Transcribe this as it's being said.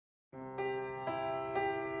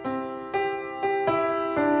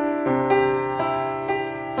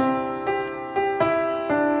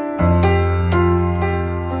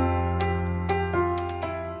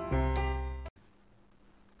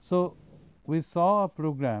we saw a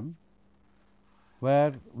program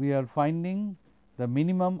where we are finding the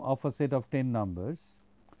minimum of a set of 10 numbers.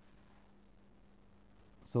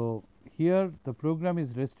 So, here the program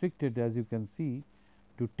is restricted, as you can see,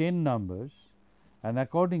 to 10 numbers, and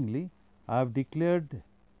accordingly I have declared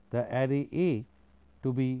the array A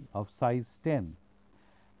to be of size 10,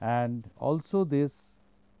 and also this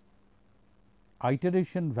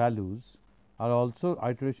iteration values are also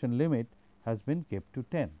iteration limit has been kept to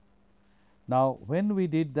 10. Now, when we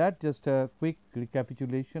did that, just a quick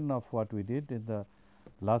recapitulation of what we did in the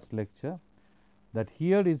last lecture, that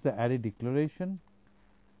here is the array declaration,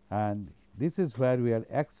 and this is where we are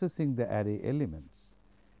accessing the array elements.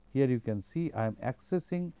 Here you can see I am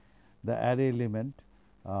accessing the array element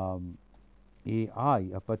AI,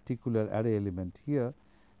 a particular array element here,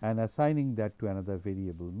 and assigning that to another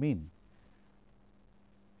variable min.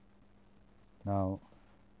 Now,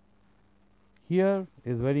 here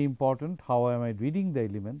is very important, how am I reading the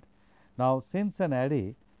element. Now, since an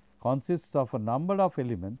array consists of a number of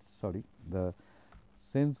elements,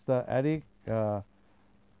 since the array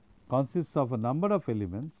consists of a number of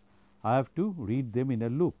elements, I have to read them in a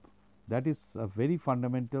loop. That is a very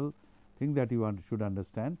fundamental thing that you should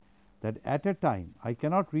understand, that at a time I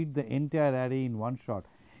cannot read the entire array in one shot,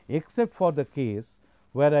 except for the case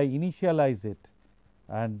where I initialize it,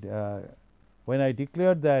 and when I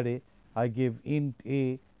declare the array I give int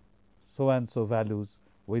a so and so values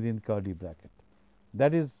within curly bracket.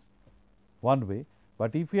 That is one way,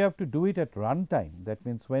 but if you have to do it at runtime, that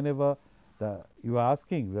means whenever you are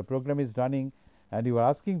asking, the program is running and you are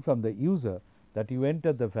asking from the user that you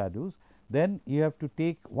enter the values, then you have to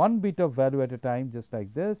take one bit of value at a time, just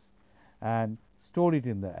like this, and store it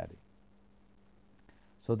in the array.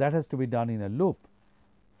 So, that has to be done in a loop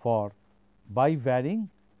by varying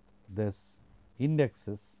this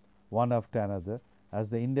indexes one after another. As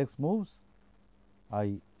the index moves,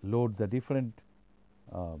 I load the different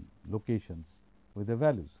locations with the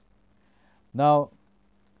values. Now,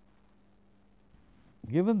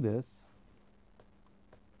 given this,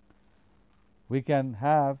 we can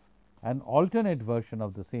have an alternate version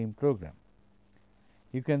of the same program.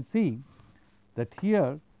 You can see that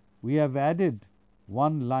here we have added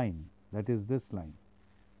one line, that is this line,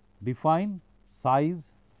 define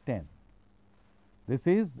size 10. This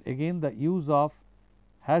is again the use of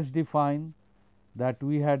hash define that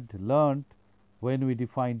we had learnt when we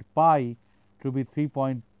defined pi to be 3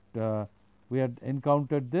 we had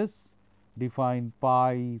encountered this, defined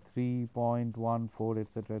pi 3.14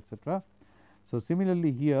 etc., etc. So,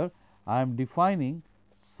 similarly here I am defining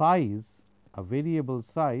size, a variable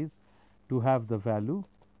size, to have the value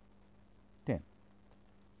 10.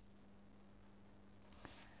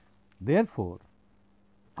 Therefore,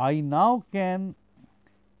 I now can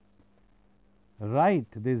write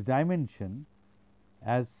this dimension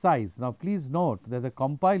as size. Now, please note that the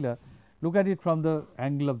compiler, look at it from the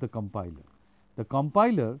angle of the compiler. The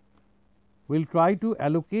compiler will try to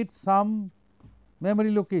allocate some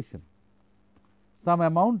memory location, some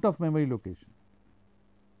amount of memory location.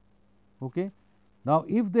 Okay. Now,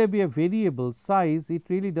 if there be a variable size, it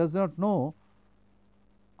really does not know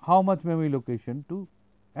how much memory location to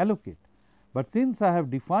allocate. But since I have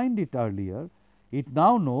defined it earlier, it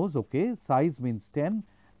now knows, okay, size means 10.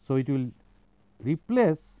 So, it will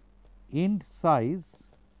replace int size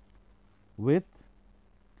with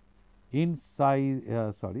int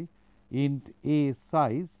a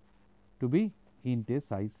size to be int a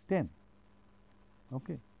size 10.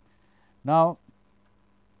 Okay. Now,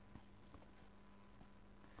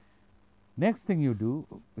 next thing you do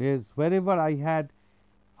is wherever I had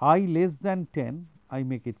I less than 10, I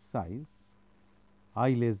make it size, I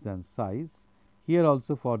less than size. Here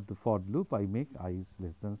also for the for loop I make I is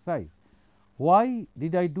less than size. Why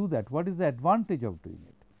did I do that? What is the advantage of doing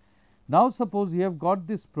it? Now, suppose you have got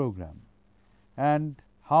this program, and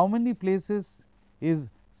how many places is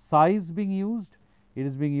size being used? It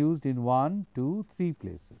is being used in 1, 2, 3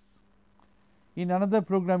 places. In another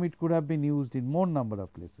program it could have been used in more number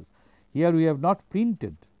of places. Here we have not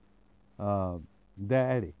printed the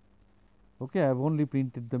array, okay, I have only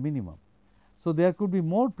printed the minimum. So, there could be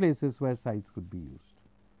more places where size could be used.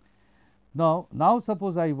 Now,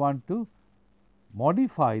 suppose I want to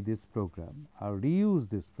modify this program or reuse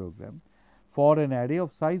this program for an array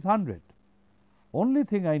of size 100. Only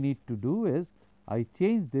thing I need to do is I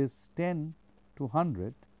change this 10 to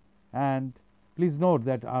 100, and please note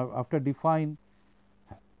that after define,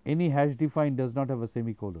 any hash define does not have a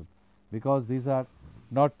semicolon, because these are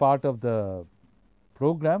not part of the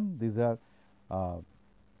program, these are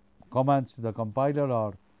commands to the compiler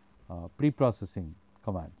or pre-processing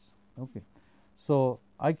commands. Okay. So,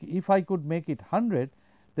 if I could make it 100,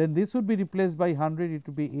 then this would be replaced by 100, it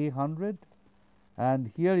would be a 100,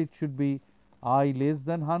 and here it should be I less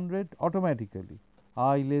than 100 automatically,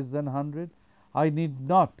 I less than 100. I need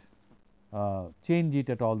not change it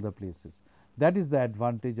at all the places. That is the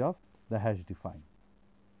advantage of the hash define.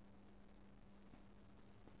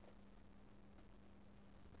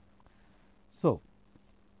 So,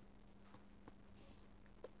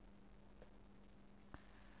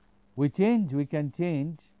 we can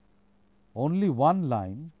change only one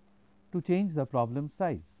line to change the problem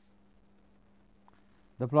size.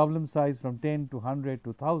 The problem size from 10 to 100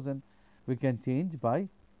 to 1000 we can change by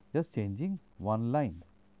just changing one line.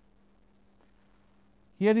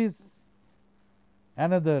 Here is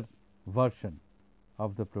another version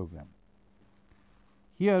of the program.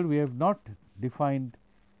 Here we have not defined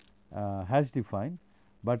hash define,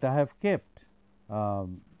 but I have kept a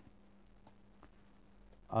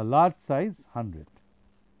large size 100.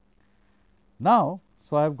 Now,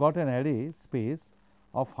 so I have got an array space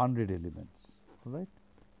of 100 elements, right,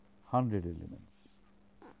 100 elements.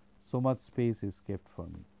 So much space is kept for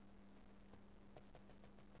me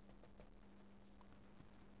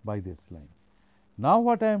by this line. Now,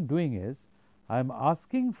 what I am doing is I am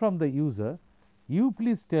asking from the user, you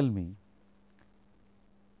please tell me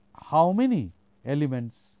how many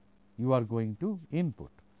elements you are going to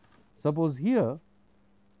input. Suppose here,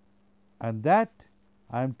 and that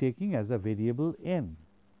I am taking as a variable n.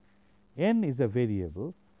 N is a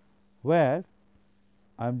variable where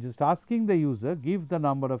I am just asking the user give the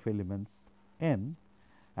number of elements n,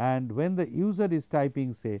 and when the user is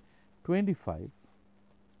typing say 25,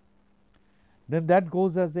 then that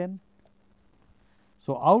goes as n.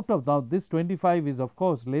 So, out of now this 25 is of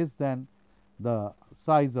course less than the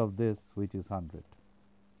size of this, which is 100,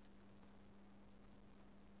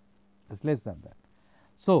 it is less than that.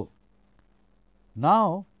 So,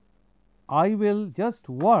 now I will just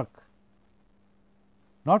work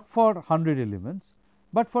not for 100 elements,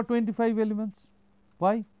 but for 25 elements.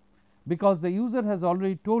 Why? Because the user has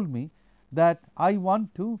already told me that I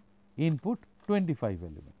want to input 25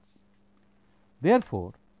 elements.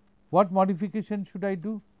 Therefore, what modification should I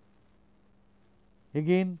do?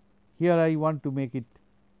 Again, here I want to make it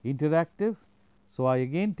interactive. So, I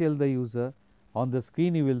again tell the user, on the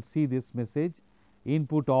screen you will see this message,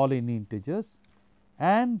 input all in integers,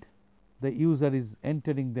 and the user is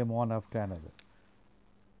entering them one after another.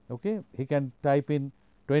 Okay. He can type in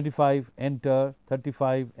 25, enter,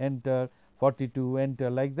 35, enter, 42, enter,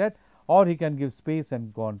 like that, or he can give space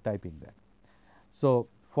and go on typing that. So,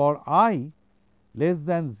 for I less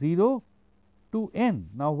than 0 to n.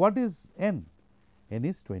 Now, what is n? N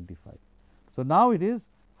is 25. So, now it is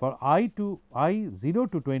for I 0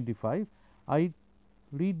 to 25, I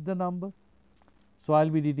read the number. So, I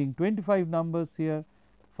will be reading 25 numbers here,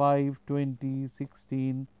 5, 20,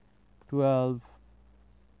 16, 12,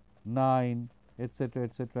 9, etc.,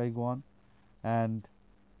 etc. I go on, and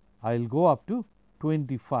I will go up to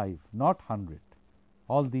 25, not 100,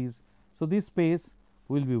 all these. So, this space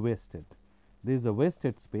will be wasted. There is a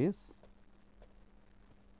wasted space.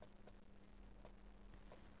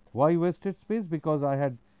 Why wasted space? Because I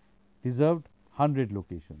had reserved 100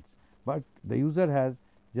 locations, but the user has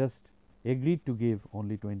just agreed to give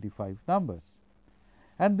only 25 numbers,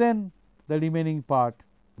 and then the remaining part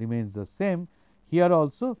remains the same. Here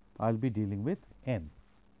also I will be dealing with n.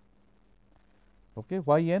 Okay.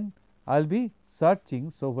 Why n? I will be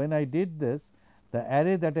searching. So, when I did this, the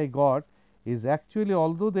array that I got is actually,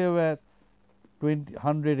 although there were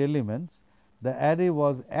 100 elements, the array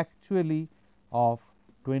was actually of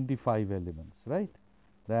 25 elements, right.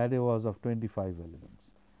 The array was of 25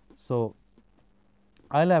 elements. So,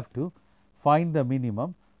 I will have to find the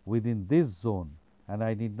minimum within this zone, and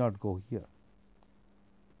I need not go here.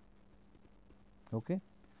 Okay.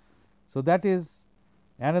 So, that is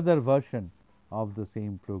another version of the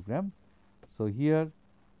same program. So, here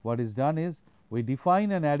what is done is we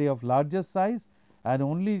define an array of larger size and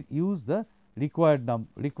only use the required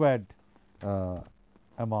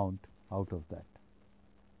amount out of that.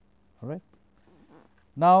 All right.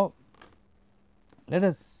 Now, let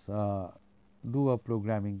us do a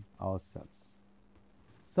programming ourselves.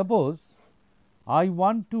 Suppose I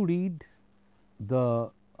want to read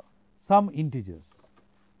some integers,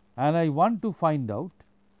 and I want to find out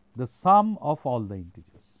the sum of all the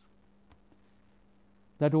integers.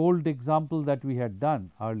 That old example that we had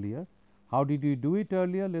done earlier, how did we do it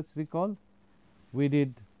earlier? Let us recall. We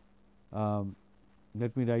did,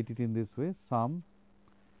 let me write it in this way, sum.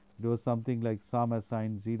 It was something like sum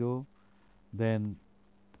assigned 0, then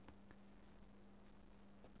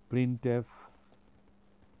printf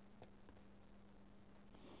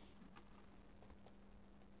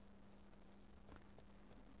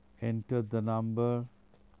enter the number,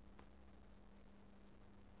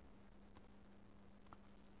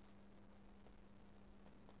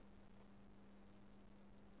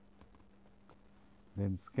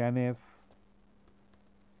 then scanf,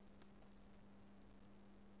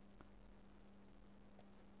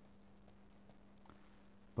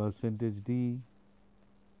 %d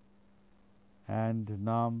and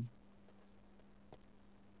num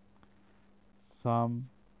sum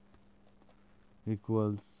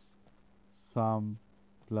equals sum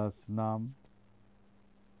plus num,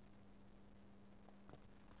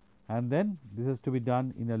 and then this has to be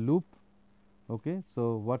done in a loop. Okay.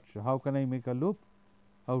 So, how can I make a loop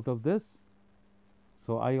out of this?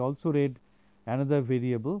 So, I also read another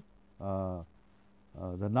variable,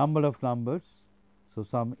 the number of numbers. So,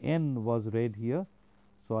 some n was read here.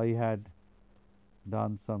 So, I had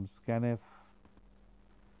done some scanf,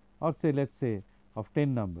 or say let us say of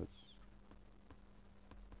 10 numbers.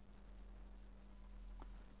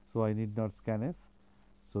 So, I need not scanf.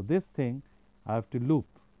 So, this thing I have to loop,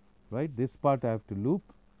 right, this part I have to loop.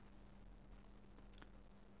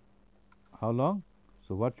 How long?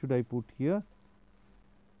 So, what should I put here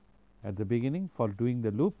at the beginning for doing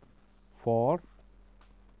the loop? For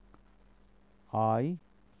I,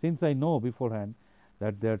 since I know beforehand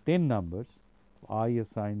that there are 10 numbers, I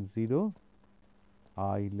assign 0,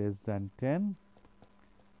 I less than 10,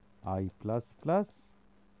 I plus plus,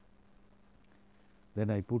 then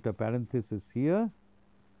I put a parenthesis here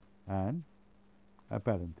and a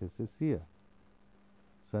parenthesis here.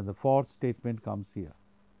 So, the for statement comes here.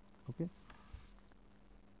 Okay.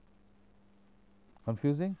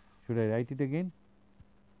 Confusing? Should I write it again,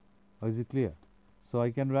 or is it clear? So,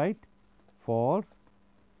 I can write for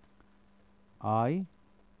I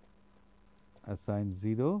assign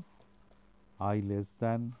 0, I less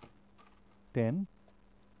than 10,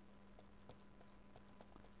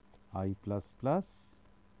 I plus plus,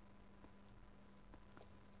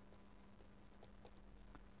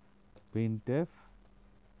 printf,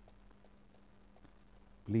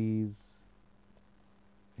 please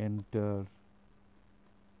enter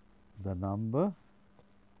the number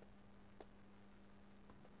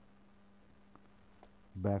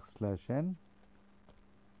 \n,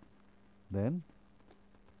 then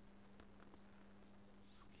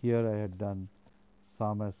here I had done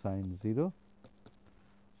sum assign 0,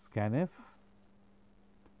 scanf,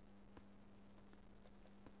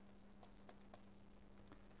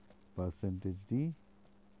 %d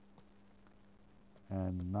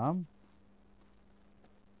and num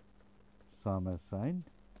sum assigned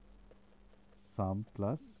sum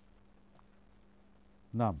plus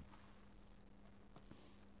num.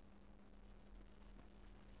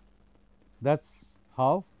 That is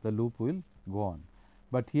how the loop will go on,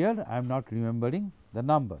 but here I am not remembering the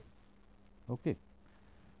number. Okay.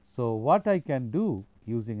 So, what I can do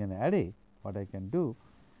using an array, what I can do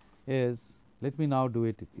is, let me now do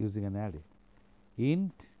it using an array,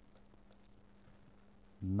 int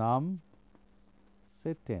num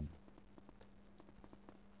say 10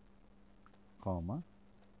 comma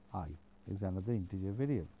I is another integer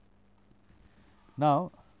variable.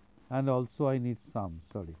 Now, and also I need sum,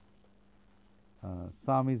 sorry,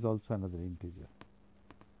 sum is also another integer,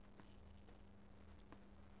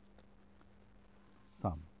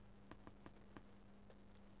 sum.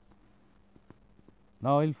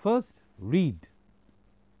 Now, I will first read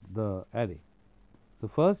the array. So,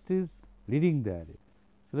 first is reading the array.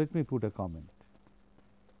 So, let me put a comment,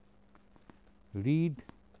 read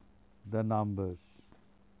the numbers,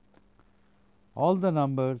 all the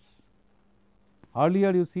numbers. Earlier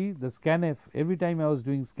you see the scanf, every time I was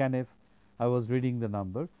doing scanf I was reading the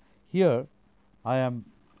number. Here I am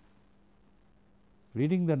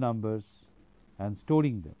reading the numbers and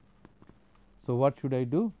storing them. So, what should I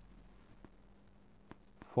do?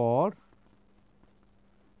 For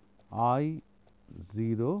I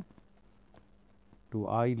 0 to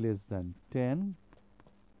I less than 10,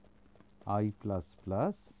 I plus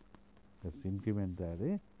plus, let us increment the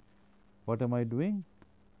array. What am I doing?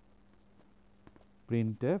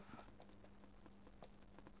 Printf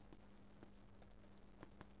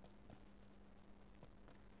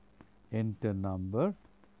enter number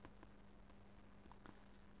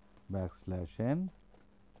 \n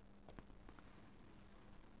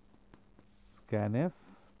scanf.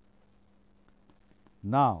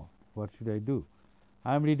 Now, what should I do?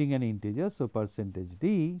 I am reading an integer. So,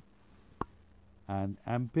 %d and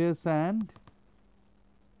ampersand,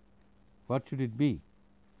 what should it be?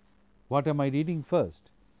 What am I reading first?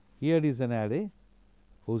 Here is an array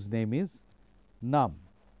whose name is num.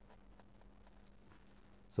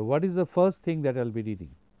 So, what is the first thing that I will be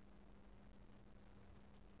reading?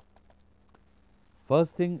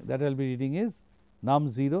 First thing that I will be reading is num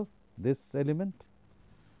 0, this element.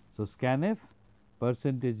 So, scanf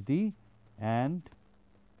 %d and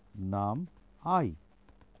num I.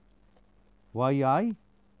 Why I?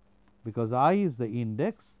 Because I is the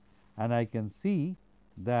index and I can see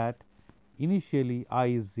that initially I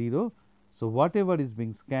is 0. So, whatever is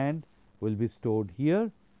being scanned will be stored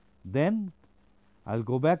here, then I will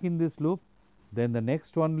go back in this loop, then the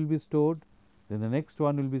next one will be stored, then the next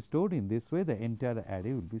one will be stored. In this way the entire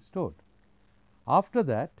array will be stored. After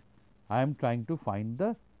that I am trying to find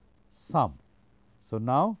the sum. So,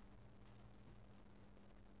 now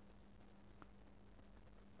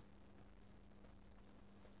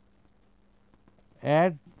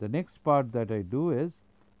add, the next part that I do is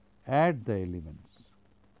add the elements.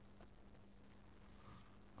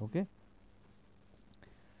 Okay.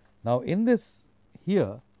 Now, in this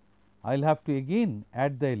here I will have to again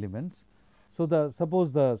add the elements. So,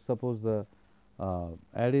 suppose the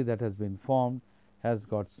array that has been formed has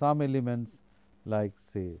got some elements like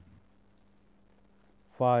say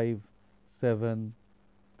 5, 7,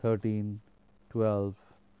 13, 12,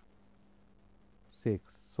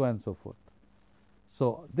 6, so and so forth.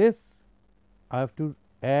 So, this I have to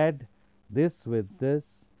add this with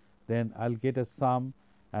this, then I will get a sum,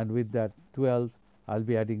 and with that 12 I will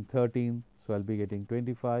be adding 13. So, I will be getting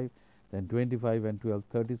 25, then 25 and 12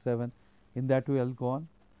 37, in that way I will go on.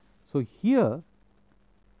 So, here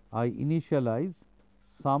I initialize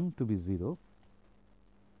sum to be 0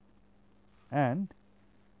 and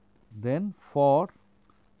then for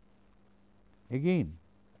again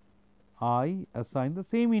I assign the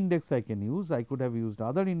same index I can use. I could have used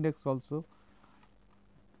other index also.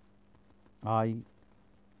 I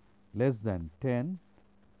less than 10,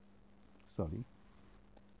 sorry,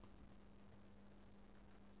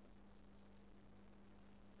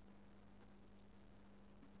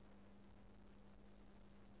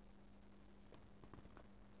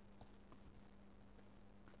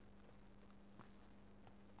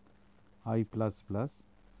 I plus plus.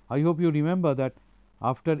 I hope you remember that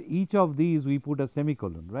after each of these we put a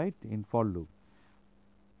semicolon, right, in for loop.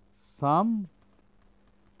 Sum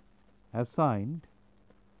assigned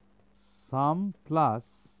sum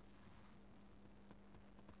plus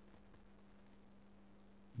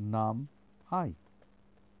num I.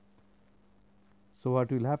 So,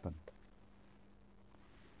 what will happen?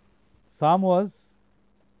 Sum was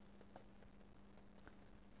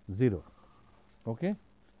 0, okay.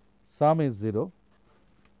 Sum is 0.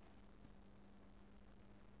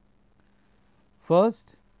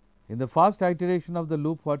 First, in the first iteration of the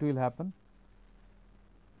loop, what will happen?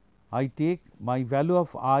 I take my value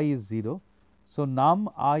of I is 0. So, num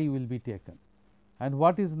I will be taken, and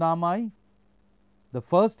what is num I? The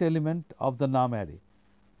first element of the num array.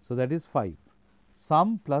 So, that is 5,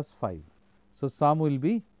 sum plus 5. So, sum will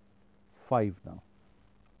be 5 now.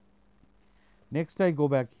 Next I go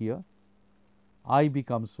back here, I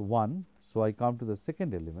becomes 1. So, I come to the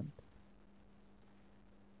second element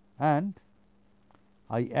and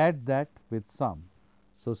I add that with sum.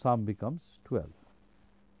 So, sum becomes 12.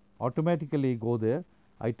 Automatically go there,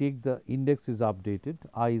 I take the index is updated,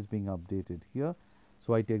 I is being updated here.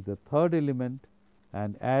 So, I take the third element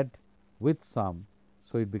and add with sum.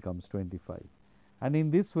 So, it becomes 25, and in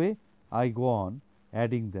this way I go on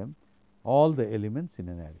adding them all the elements in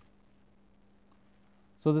an array.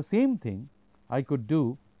 So, the same thing I could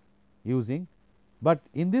do using, but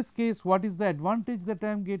in this case what is the advantage that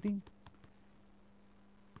I am getting?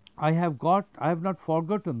 I have not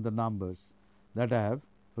forgotten the numbers that I have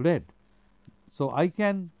read. So, I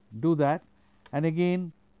can do that, and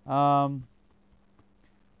again I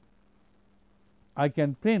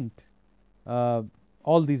can print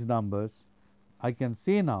all these numbers. I can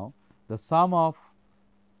say now the sum of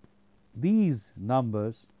these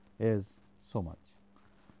numbers is so much.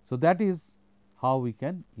 So, that is how we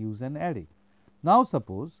can use an array. Now,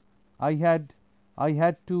 suppose I had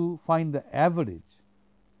to find the average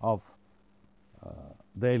of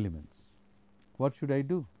the elements. What should I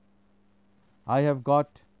do? I have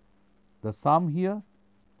got the sum here,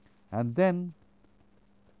 and then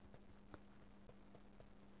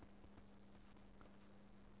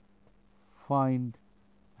find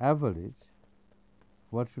average.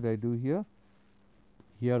 What should I do here?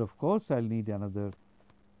 Here of course, I will need another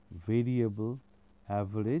variable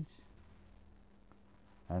average,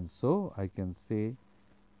 and so I can say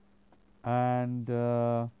and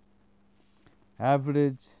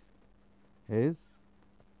average is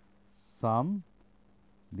sum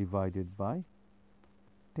divided by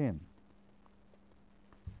 10.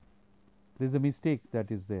 There is a mistake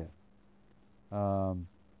that is there. What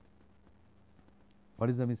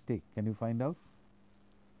is the mistake? Can you find out?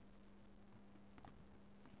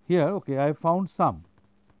 here, okay, I found sum,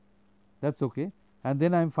 that is okay, and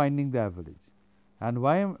then I am finding the average. And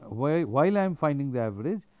while I am finding the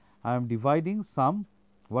average, I am dividing sum,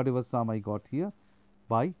 whatever sum I got here,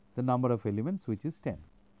 by the number of elements, which is 10.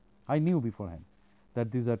 I knew beforehand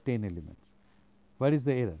that these are 10 elements. Where is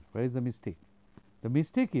the error? Where is the mistake? The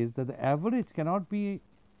mistake is that the average cannot be,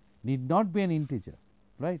 need not be an integer,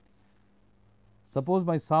 right. Suppose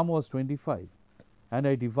my sum was 25 and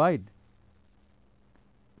I divide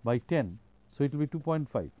by 10, so it will be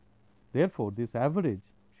 2.5. Therefore, this average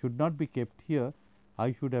should not be kept here.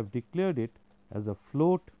 I should have declared it as a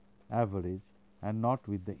float average and not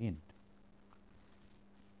with the int,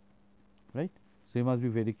 right. So, you must be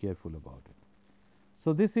very careful about it.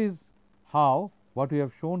 So, this is how, what we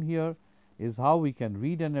have shown here is how we can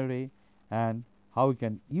read an array and how we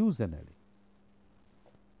can use an array.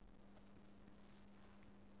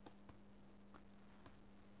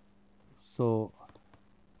 So,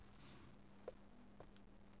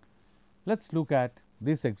 let us look at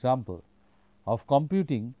this example of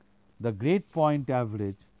computing the grade point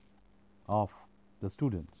average of the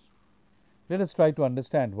students. Let us try to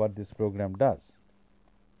understand what this program does.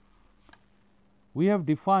 We have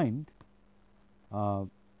defined a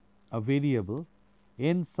variable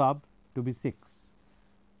n sub to be 6.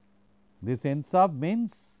 This n sub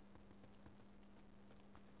means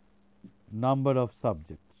number of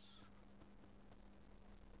subjects.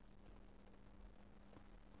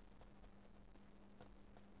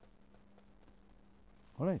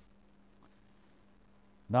 All right.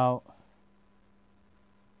 Now,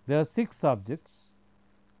 there are 6 subjects.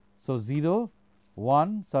 So, 0,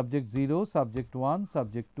 1, subject 0, subject 1,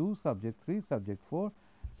 subject 2, subject 3, subject 4,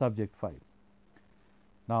 subject 5.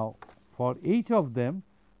 Now, for each of them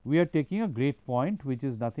we are taking a grade point, which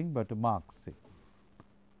is nothing but a mark, say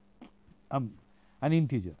an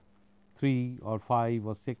integer 3 or 5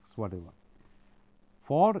 or 6, whatever,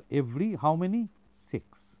 for every how many?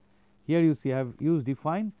 6. Here you see I have used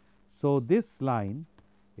define. So, this line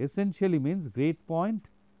essentially means grade point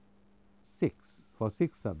 6 for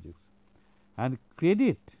 6 subjects and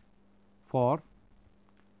credit for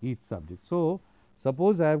each subject. So,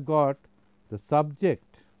 suppose I have got the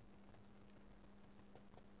subject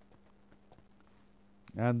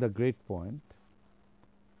and the grade point,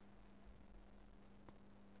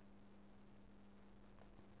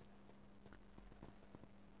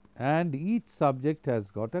 and each subject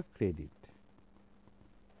has got a credit.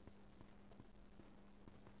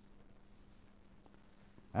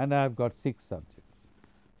 And I have got 6 subjects.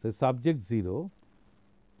 So, subject 0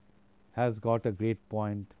 has got a grade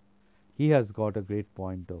point, he has got a grade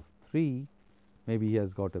point of 3, maybe he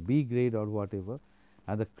has got a B grade or whatever,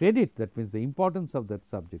 and the credit, that means the importance of that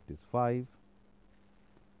subject, is 5.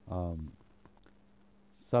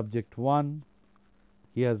 Subject 1,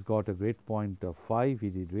 he has got a grade point of 5, he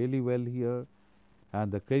did really well here,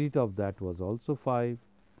 and the credit of that was also 5.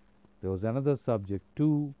 There was another subject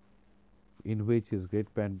 2, in which his grade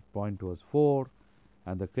point was 4,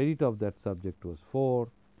 and the credit of that subject was 4.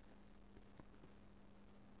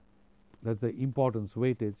 That is the importance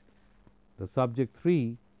weightage. The subject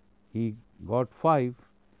 3, he got 5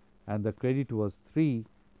 and the credit was 3,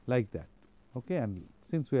 like that. Okay. And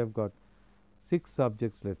since we have got 6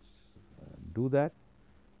 subjects, let us do that.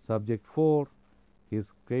 Subject 4,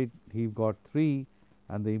 his grade, he got 3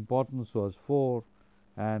 and the importance was 4,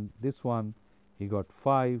 and this one he got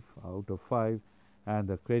 5 out of 5 and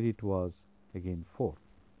the credit was again 4.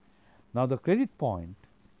 Now, the credit point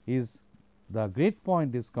is, the grade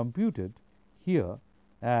point is computed here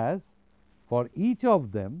as, for each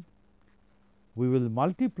of them we will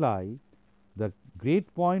multiply the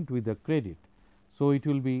grade point with the credit. So, it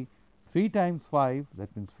will be 3 times 5,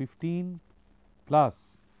 that means 15,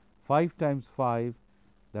 plus 5 times 5,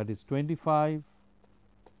 that is 25,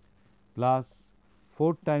 plus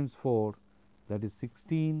 4 times 4, that is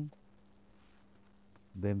 16,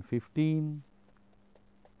 then 15,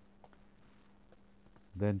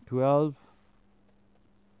 then 12,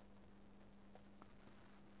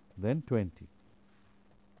 then 20,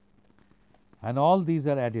 and all these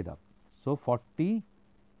are added up. So, 40,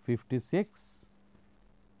 56,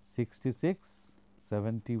 66,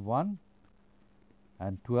 71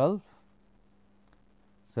 and 12,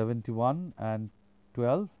 71 and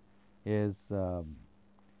 12 is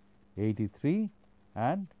 83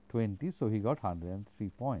 and 20. So, he got 103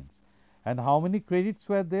 points. And how many credits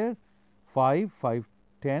were there? 5, 5,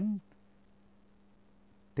 10,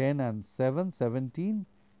 10 and 7, 17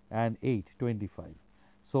 and 8, 25.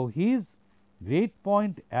 So, his grade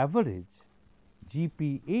point average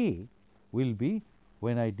GPA will be,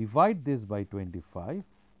 when I divide this by 25,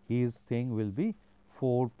 his thing will be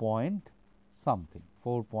 4 point something,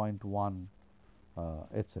 4.1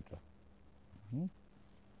 etc.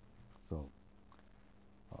 So,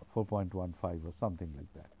 4.15 or something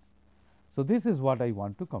like that. So, this is what I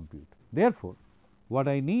want to compute. Therefore, what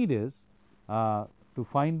I need is to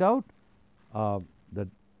find out that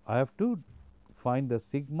I have to find the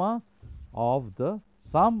sigma of the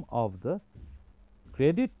sum of the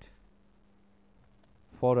credit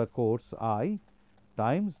for a course I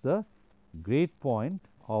times the grade point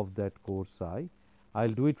of that course I. I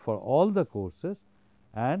will do it for all the courses,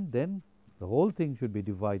 and then the whole thing should be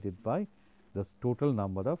divided by the total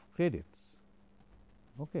number of credits.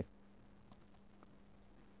 Okay.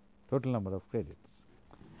 Total number of credits.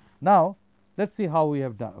 Now, let us see how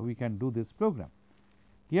we can do this program.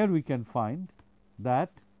 Here we can find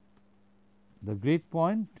that the grade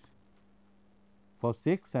point for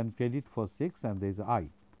 6 and credit for 6, and there is I.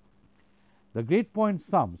 The grade point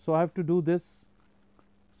sum. So, I have to do this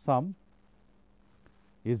sum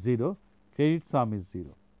is 0, credit sum is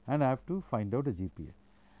 0, and I have to find out a GPA.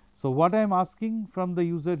 So, what I am asking from the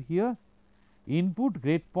user here? Input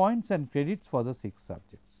grade points and credits for the 6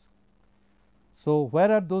 subjects. So,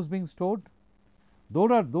 where are those being stored?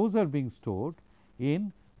 Those are being stored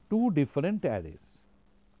in 2 different arrays.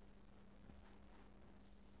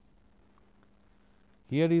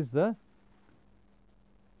 Here is the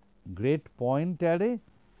grade point array,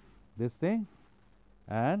 this thing,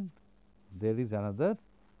 and there is another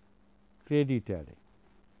credit array.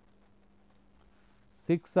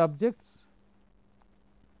 6 subjects,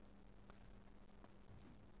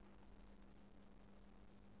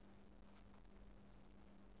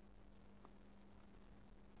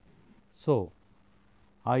 so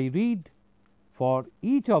I read for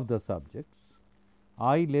each of the subjects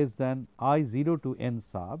I less than I 0 to n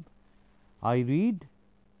sub, I read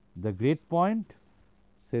the grade point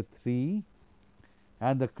say 3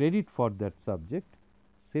 and the credit for that subject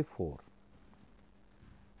say 4,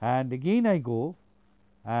 and again I go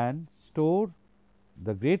and store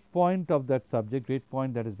the grade point of that subject. Grade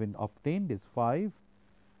point that has been obtained is 5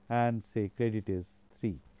 and say credit is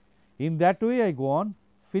 3. In that way I go on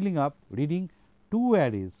filling up, reading 2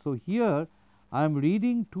 arrays. So, here I am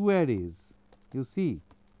reading 2 arrays. You see,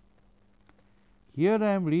 here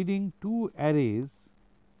I am reading 2 arrays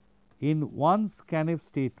in one scanf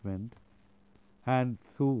statement and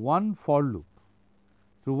through one for loop.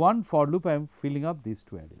 Through one for loop I am filling up these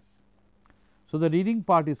 2 arrays. So, the reading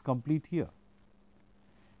part is complete here.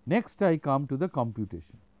 Next I come to the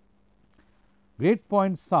computation. Grade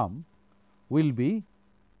point sum will be,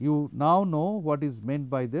 you now know what is meant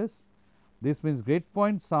by this. This means grade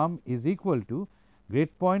point sum is equal to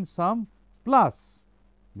grade point sum plus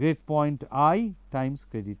grade point I times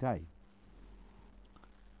credit I.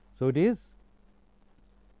 So, it is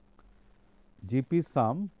GP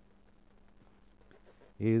sum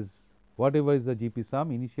is whatever is the GP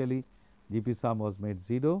sum. Initially GP sum was made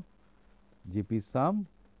 0, GP sum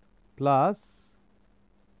plus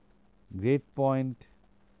grade point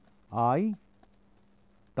I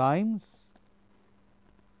times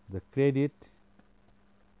the credit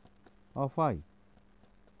of I,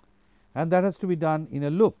 and that has to be done in a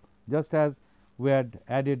loop, just as we had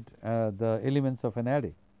added the elements of an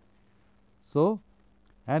array. So,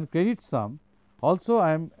 and credit sum also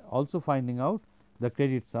I am also finding out the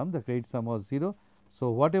credit sum was 0. So,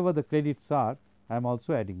 whatever the credits are I am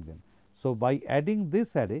also adding them. So, by adding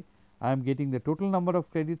this array I am getting the total number of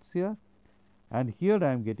credits here, and here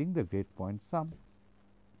I am getting the grade point sum.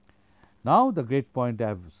 Now, the grade point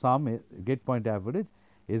average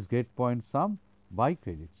is grade point sum by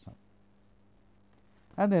credit sum,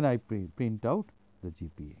 and then I print out the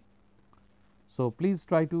GPA. So, please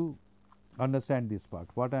try to understand this part.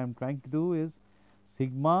 What I am trying to do is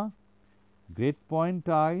sigma grade point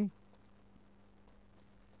I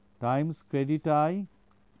times credit I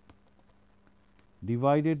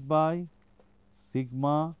divided by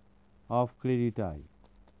sigma of credit I.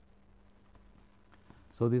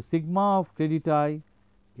 So, the sigma of credit I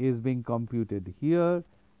is being computed here.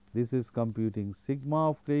 This is computing sigma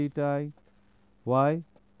of credit I. Why?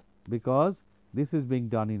 Because this is being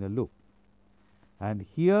done in a loop, and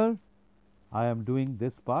here I am doing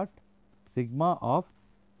this part, sigma of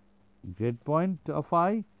grade point of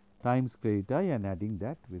I times credit I, and adding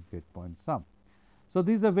that with grade point sum. So,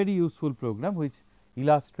 this is a very useful program which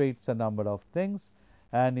illustrates a number of things,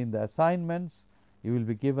 and in the assignments you will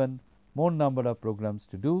be given more number of programs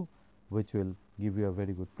to do, which will give you a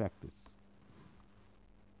very good practice.